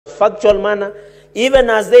factual manner. Even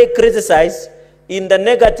as they criticize in the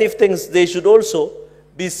negative things, they should also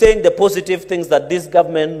be saying the positive things that this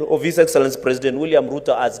government of His Excellency President William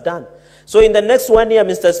Ruto has done. So in the next 1 year,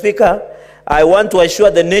 Mr. Speaker, I want to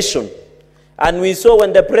assure the nation, and we saw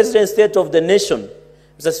when the President State of the Nation,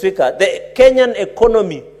 Mr. Speaker, the Kenyan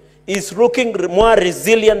economy is looking more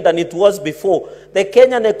resilient than it was before. The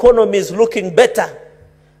Kenyan economy is looking better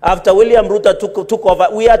after William Ruto took over.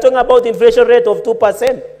 We are talking about inflation rate of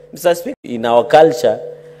 2%, Mr. Speaker. In our culture,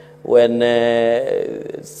 when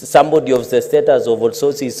somebody of the status of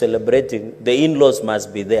Otsosi is celebrating, the in-laws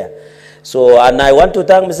must be there. So, and I want to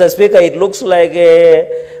thank Mr. Speaker. It looks like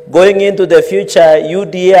going into the future,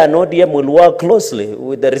 UDA and ODM will work closely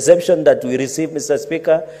with the reception that we receive, Mr.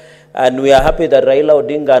 Speaker. And we are happy that Raila,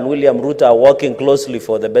 Odinga and William Ruto are working closely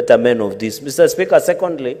for the betterment of this. Mr. Speaker,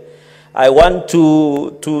 secondly, I want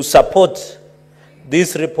to support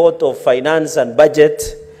this report of finance and budget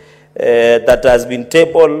that has been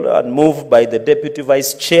tabled and moved by the Deputy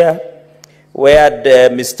Vice Chair, where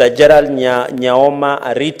Mr. Gerald Nyaoma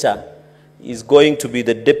Arita is going to be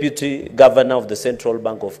the Deputy Governor of the Central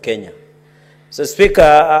Bank of Kenya. So, Speaker,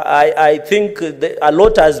 I think a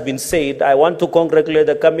lot has been said. I want to congratulate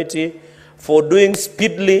the committee for doing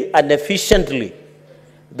speedily and efficiently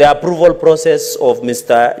the approval process of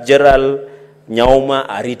Mr. Gerald Nyaoma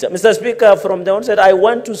Arita. Mr. Speaker, from the onset, I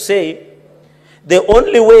want to say the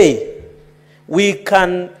only way we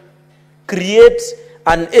can create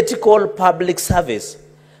an ethical public service,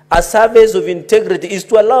 a service of integrity, is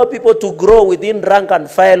to allow people to grow within rank and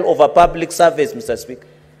file of a public service, Mr. Speaker.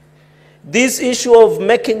 This issue of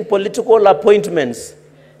making political appointments,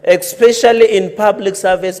 especially in public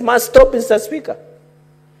service, must stop, Mr. Speaker.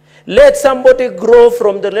 Let somebody grow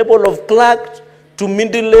from the level of clerk to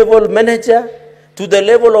middle-level manager to the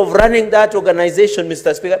level of running that organization,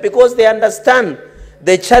 Mr. Speaker, because they understand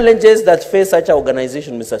the challenges that face such an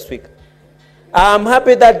organization, Mr. Speaker. I'm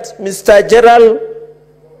happy that Mr. Gerald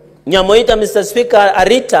Nyamoita, Mr. Speaker,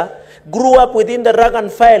 Arita, grew up within the rank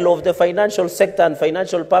and file of the financial sector and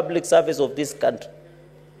financial public service of this country.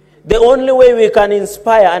 The only way we can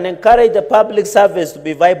inspire and encourage the public service to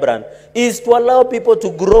be vibrant is to allow people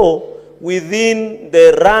to grow within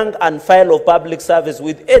the rank and file of public service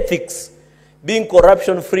with ethics, being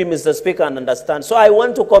corruption-free, Mr. Speaker, and understand. So I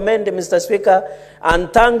want to commend Mr. Speaker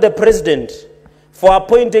and thank the President for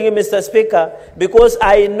appointing him, Mr. Speaker, because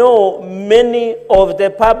I know many of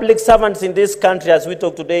the public servants in this country, as we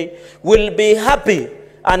talk today, will be happy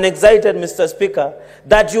and excited, Mr. Speaker,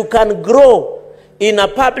 that you can grow in a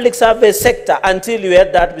public service sector until you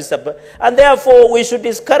had that, Mr. Speaker. And therefore, we should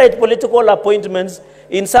discourage political appointments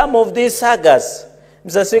in some of these sagas,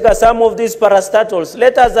 Mr. Speaker, some of these parastatals.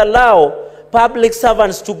 Let us allow public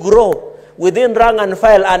servants to grow within rank and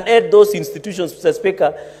file and add those institutions, Mr.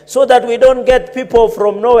 Speaker, so that we don't get people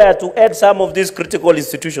from nowhere to add some of these critical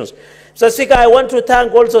institutions. Mr. Speaker, I want to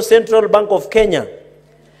thank also Central Bank of Kenya,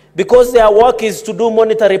 because their work is to do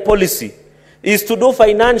monetary policy, is to do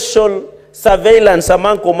financial surveillance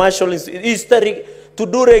among commercial institutions, is to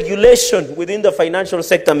do regulation within the financial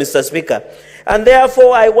sector, Mr. Speaker. And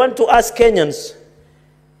therefore, I want to ask Kenyans,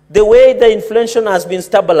 the way the inflation has been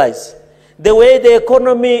stabilized, the way the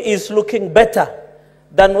economy is looking better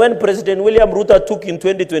than when President William Ruto took in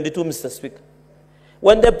 2022, Mr. Speaker.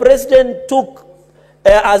 When the President took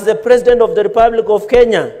as the President of the Republic of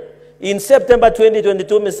Kenya in September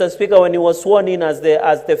 2022, Mr. Speaker, when he was sworn in as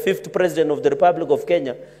the fifth President of the Republic of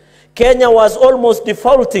Kenya, Kenya was almost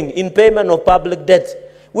defaulting in payment of public debt,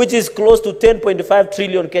 which is close to 10.5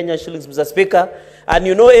 trillion Kenyan shillings, Mr. Speaker. And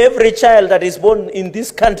you know, every child that is born in this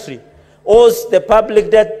country owes the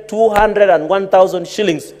public debt 201,000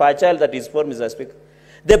 shillings per child that is born, Mr. Speaker.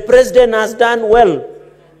 The President has done well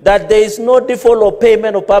that there is no default or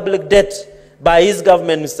payment of public debt by his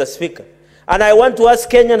government, Mr. Speaker. And I want to ask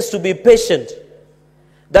Kenyans to be patient,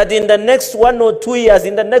 that in the next 1 or 2 years,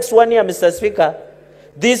 in the next 1 year, Mr. Speaker,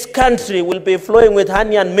 this country will be flowing with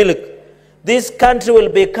honey and milk. This country will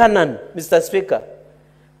be Canaan, Mr. Speaker,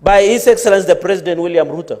 by His Excellency the President William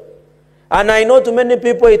Ruto. And I know to many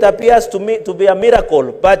people it appears to me to be a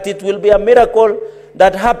miracle, but it will be a miracle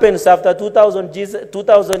that happens after 2,000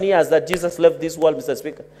 years that Jesus left this world, Mr.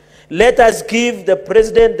 Speaker. Let us give the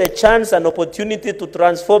President the chance and opportunity to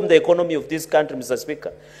transform the economy of this country, Mr.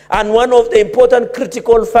 Speaker. And one of the important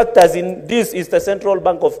critical factors in this is the Central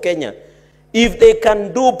Bank of Kenya. If they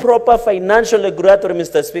can do proper financial regulatory,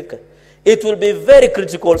 Mr. Speaker, it will be very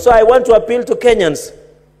critical. So I want to appeal to Kenyans,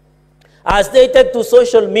 as they take to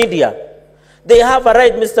social media, they have a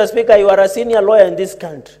right, Mr. Speaker. You are a senior lawyer in this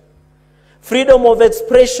country. Freedom of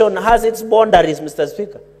expression has its boundaries, Mr.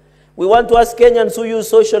 Speaker. We want to ask Kenyans who use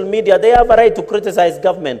social media, they have a right to criticize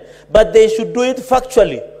government, but they should do it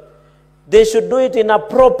factually. They should do it in a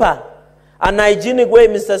proper and hygienic way,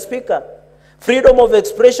 Mr. Speaker. Freedom of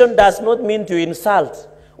expression does not mean to insult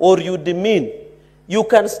or you demean. You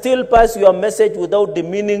can still pass your message without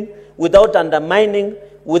demeaning, without undermining,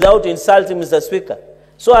 without insulting, Mr. Speaker.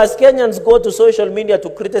 So as Kenyans go to social media to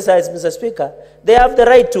criticize, Mr. Speaker, they have the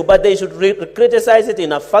right to, but they should criticize it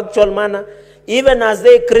in a factual manner. Even as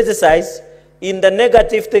they criticize in the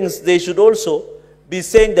negative things, they should also be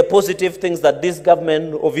saying the positive things that this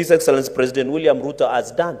government of His Excellency President William Ruto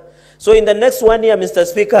has done. So in the next 1 year, Mr.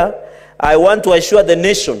 Speaker, I want to assure the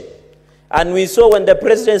nation, and we saw when the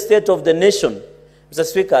President State of the Nation, Mr.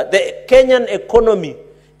 Speaker, the Kenyan economy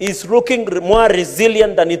is looking more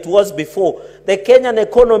resilient than it was before. The Kenyan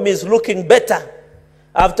economy is looking better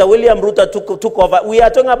after William Ruto took over. We are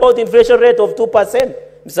talking about inflation rate of 2%,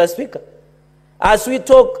 Mr. Speaker. As we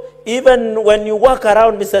talk, even when you walk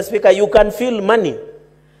around, Mr. Speaker, you can feel money.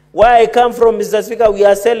 Where I come from, Mr. Speaker, we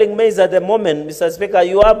are selling maize at the moment, Mr. Speaker.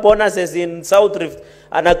 You have bonuses in South Rift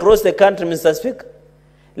and across the country, Mr. Speaker.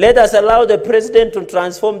 Let us allow the President to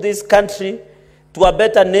transform this country to a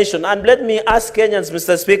better nation. And let me ask Kenyans,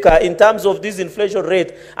 Mr. Speaker, in terms of this inflation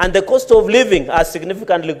rate, and the cost of living has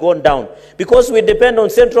significantly gone down because we depend on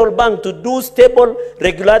central bank to do stable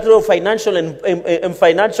regulatory financial and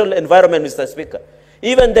financial environment, Mr. Speaker.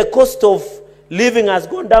 Even the cost of living has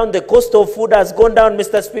gone down, the cost of food has gone down,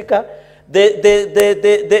 Mr. Speaker.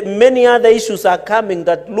 Many other issues are coming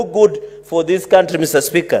that look good for this country, Mr.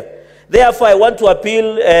 Speaker. Therefore, I want to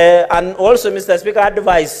appeal and also, Mr. Speaker,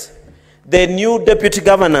 advise the new Deputy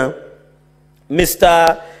Governor,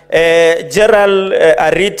 Mr. Gerald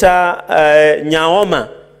Arita Nyaoma,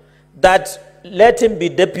 that let him be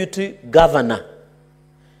Deputy Governor.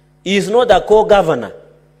 He is not a co-governor.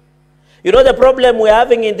 You know the problem we're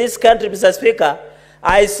having in this country, Mr. Speaker?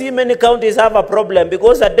 I see many counties have a problem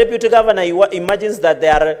because a Deputy Governor imagines that they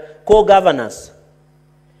are co-governors.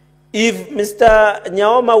 If Mr.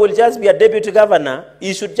 Nyaoma will just be a Deputy Governor,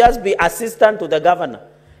 he should just be assistant to the governor.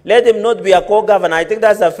 Let him not be a co-governor. I think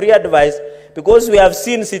that's a free advice because we have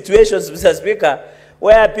seen situations, Mr. Speaker,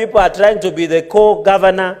 where people are trying to be the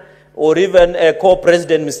co-governor or even a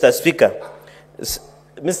co-president, Mr. Speaker.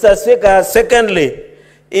 Mr. Speaker, secondly,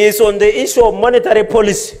 is on the issue of monetary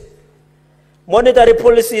policy. Monetary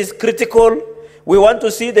policy is critical. We want to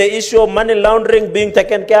see the issue of money laundering being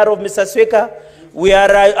taken care of, Mr. Speaker. We are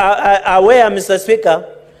aware, Mr. Speaker,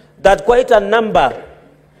 that quite a number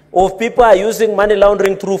of people are using money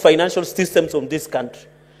laundering through financial systems of this country.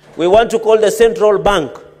 We want to call the central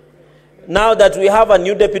bank, now that we have a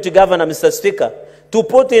new Deputy Governor, Mr. Speaker, to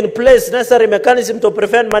put in place necessary mechanism to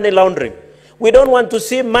prevent money laundering. We don't want to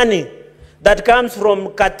see money that comes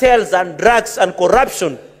from cartels and drugs and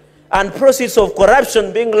corruption and proceeds of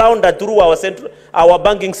corruption being laundered through our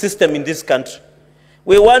banking system in this country.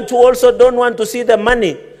 We don't want to see the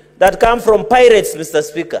money that comes from pirates, Mr.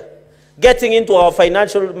 Speaker, getting into our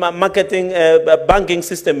financial marketing banking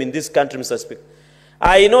system in this country, Mr. Speaker.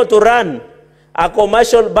 I know to run a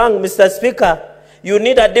commercial bank, Mr. Speaker, you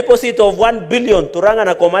need a deposit of 1 billion to run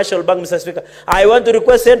a commercial bank, Mr. Speaker. I want to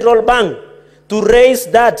request central bank to raise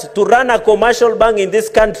that, to run a commercial bank in this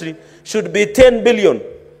country should be 10 billion.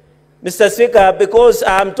 Mr. Speaker, because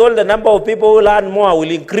I'm told the number of people who will earn more will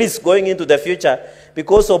increase going into the future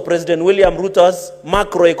because of President William Ruto's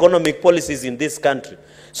macroeconomic policies in this country.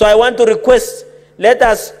 So I want to request, let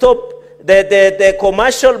us stop, the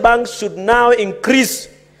commercial banks should now increase,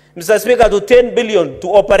 Mr. Speaker, to 10 billion to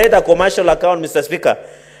operate a commercial account, Mr. Speaker.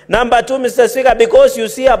 Number two, Mr. Speaker, because you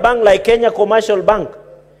see a bank like Kenya Commercial Bank,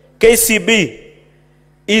 KCB,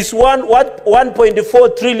 is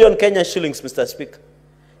 1.4 trillion Kenyan shillings, Mr. Speaker.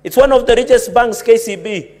 It's one of the richest banks,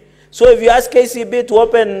 KCB. So if you ask KCB to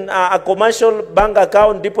open a commercial bank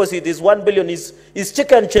account, deposit is 1 billion, is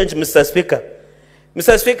chicken change, Mr. Speaker.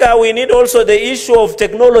 Mr. Speaker, we need also the issue of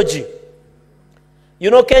technology. You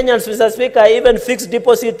know, Kenyans, Mr. Speaker, even fixed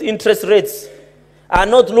deposit interest rates are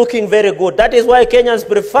not looking very good. That is why Kenyans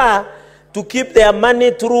prefer to keep their money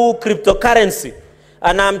through cryptocurrency.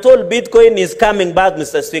 And I'm told Bitcoin is coming back,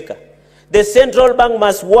 Mr. Speaker. The central bank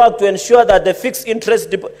must work to ensure that the fixed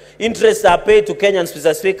interests are paid to Kenyans,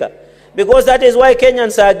 Mr. Speaker. Because that is why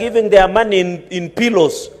Kenyans are giving their money in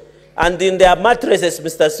pillows and in their mattresses,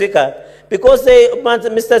 Mr. Speaker. Because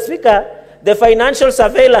Mr. Speaker, the financial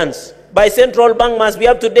surveillance by central bank must be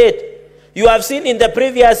up to date. You have seen in the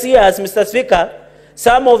previous years, Mr. Speaker,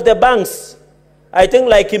 some of the banks, I think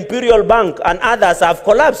like Imperial Bank and others, have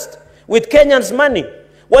collapsed with Kenyans' money.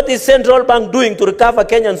 What is central bank doing to recover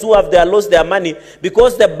Kenyans who have lost their money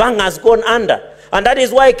because the bank has gone under? And that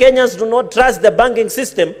is why Kenyans do not trust the banking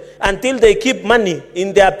system until they keep money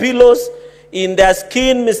in their pillows, in their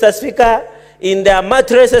skin, Mr. Speaker, in their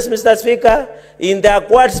mattresses, Mr. Speaker, in their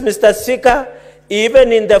quads, Mr. Speaker,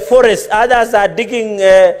 even in the forest. Others are digging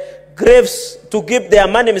graves to keep their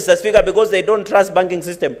money, Mr. Speaker, because they don't trust banking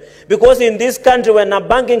system. Because in this country, when a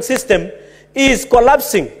banking system is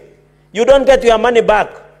collapsing, you don't get your money back,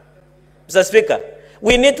 Mr. Speaker.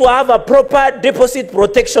 We need to have a proper deposit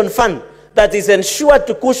protection fund that is ensured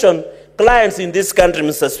to cushion clients in this country,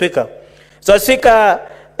 Mr. Speaker. So, Speaker,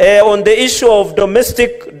 on the issue of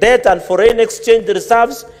domestic debt and foreign exchange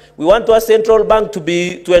reserves, we want our central bank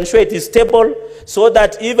to ensure it is stable, so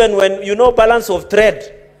that even when, you know, balance of trade,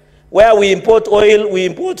 where we import oil, we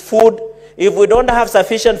import food, if we don't have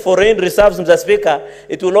sufficient foreign reserves, Mr. Speaker,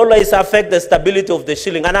 it will always affect the stability of the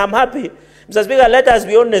shilling. And I'm happy, Mr. Speaker, let us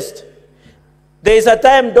be honest. There is a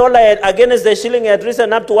time dollar against the shilling had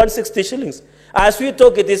risen up to 160 shillings. As we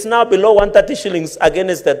talk, it is now below 130 shillings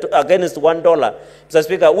against $1, Mr.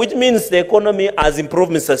 Speaker, which means the economy has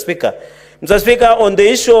improved, Mr. Speaker. Mr. Speaker, on the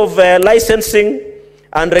issue of licensing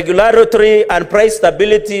and regulatory and price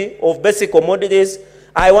stability of basic commodities,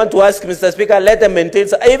 I want to ask, Mr. Speaker, let them maintain.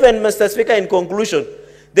 Even, Mr. Speaker, in conclusion,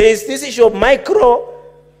 there is this issue of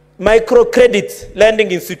microcredit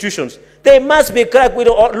lending institutions. They must be cracked. We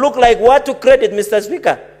don't look like what to credit, Mr.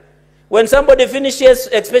 Speaker. When somebody finishes,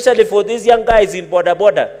 especially for these young guys in border,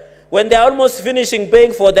 when they're almost finishing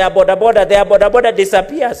paying for their border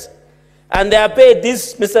disappears. And they are paid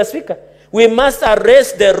this, Mr. Speaker. We must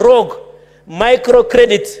arrest the rogue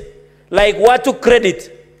microcredit, like what to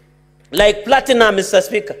credit, like platinum, Mr.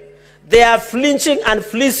 Speaker. They are flinching and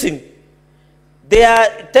fleecing. They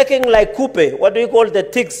are taking like coupe, what do you call the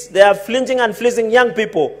ticks? They are flinching and fleecing young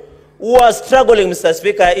people who are struggling, Mr.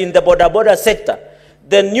 Speaker, in the border sector.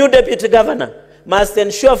 The new deputy governor must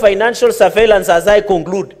ensure financial surveillance, as I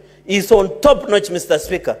conclude, is on top notch, Mr.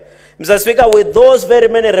 Speaker. Mr. Speaker, with those very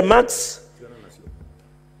many remarks,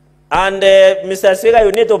 and Mr. Speaker,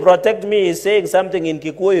 you need to protect me. He's saying something in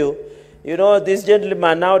Kikuyu. You know, this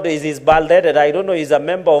gentleman nowadays is bald-headed. I don't know, he's a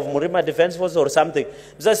member of Murima Defense Force or something.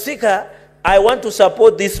 Mr. Speaker, I want to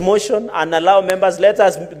support this motion and allow members, let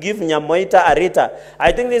us give Nyamoita Arita.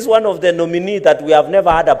 I think this is one of the nominees that we have never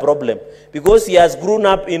had a problem, because he has grown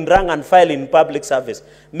up in rank and file in public service.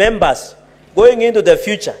 Members, going into the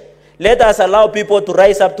future, let us allow people to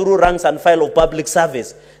rise up through ranks and file of public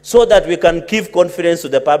service, so that we can give confidence to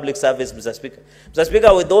the public service, Mr. Speaker. Mr.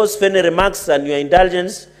 Speaker, with those funny remarks and your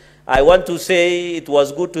indulgence, I want to say it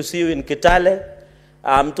was good to see you in Kitale.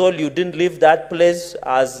 I'm told you didn't leave that place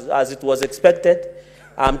as it was expected.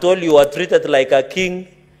 I'm told you were treated like a king.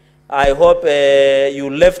 I hope you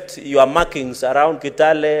left your markings around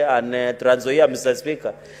Kitale and Trans Nzoia, Mr.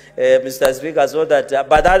 Speaker. Mr. Speaker, so that,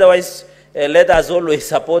 but otherwise, let us always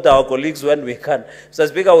support our colleagues when we can. Mr.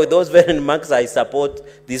 Speaker, with those very remarks, I support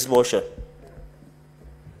this motion.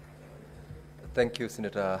 Thank you,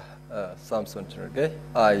 Senator Samson Cherargei.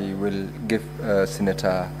 I will give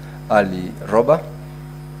Senator Ali Roba.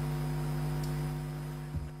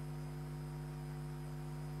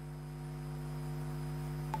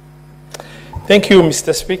 Thank you,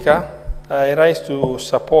 Mr. Speaker. I rise to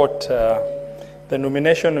support the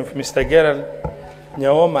nomination of Mr. Gerald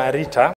Nyaoma Arita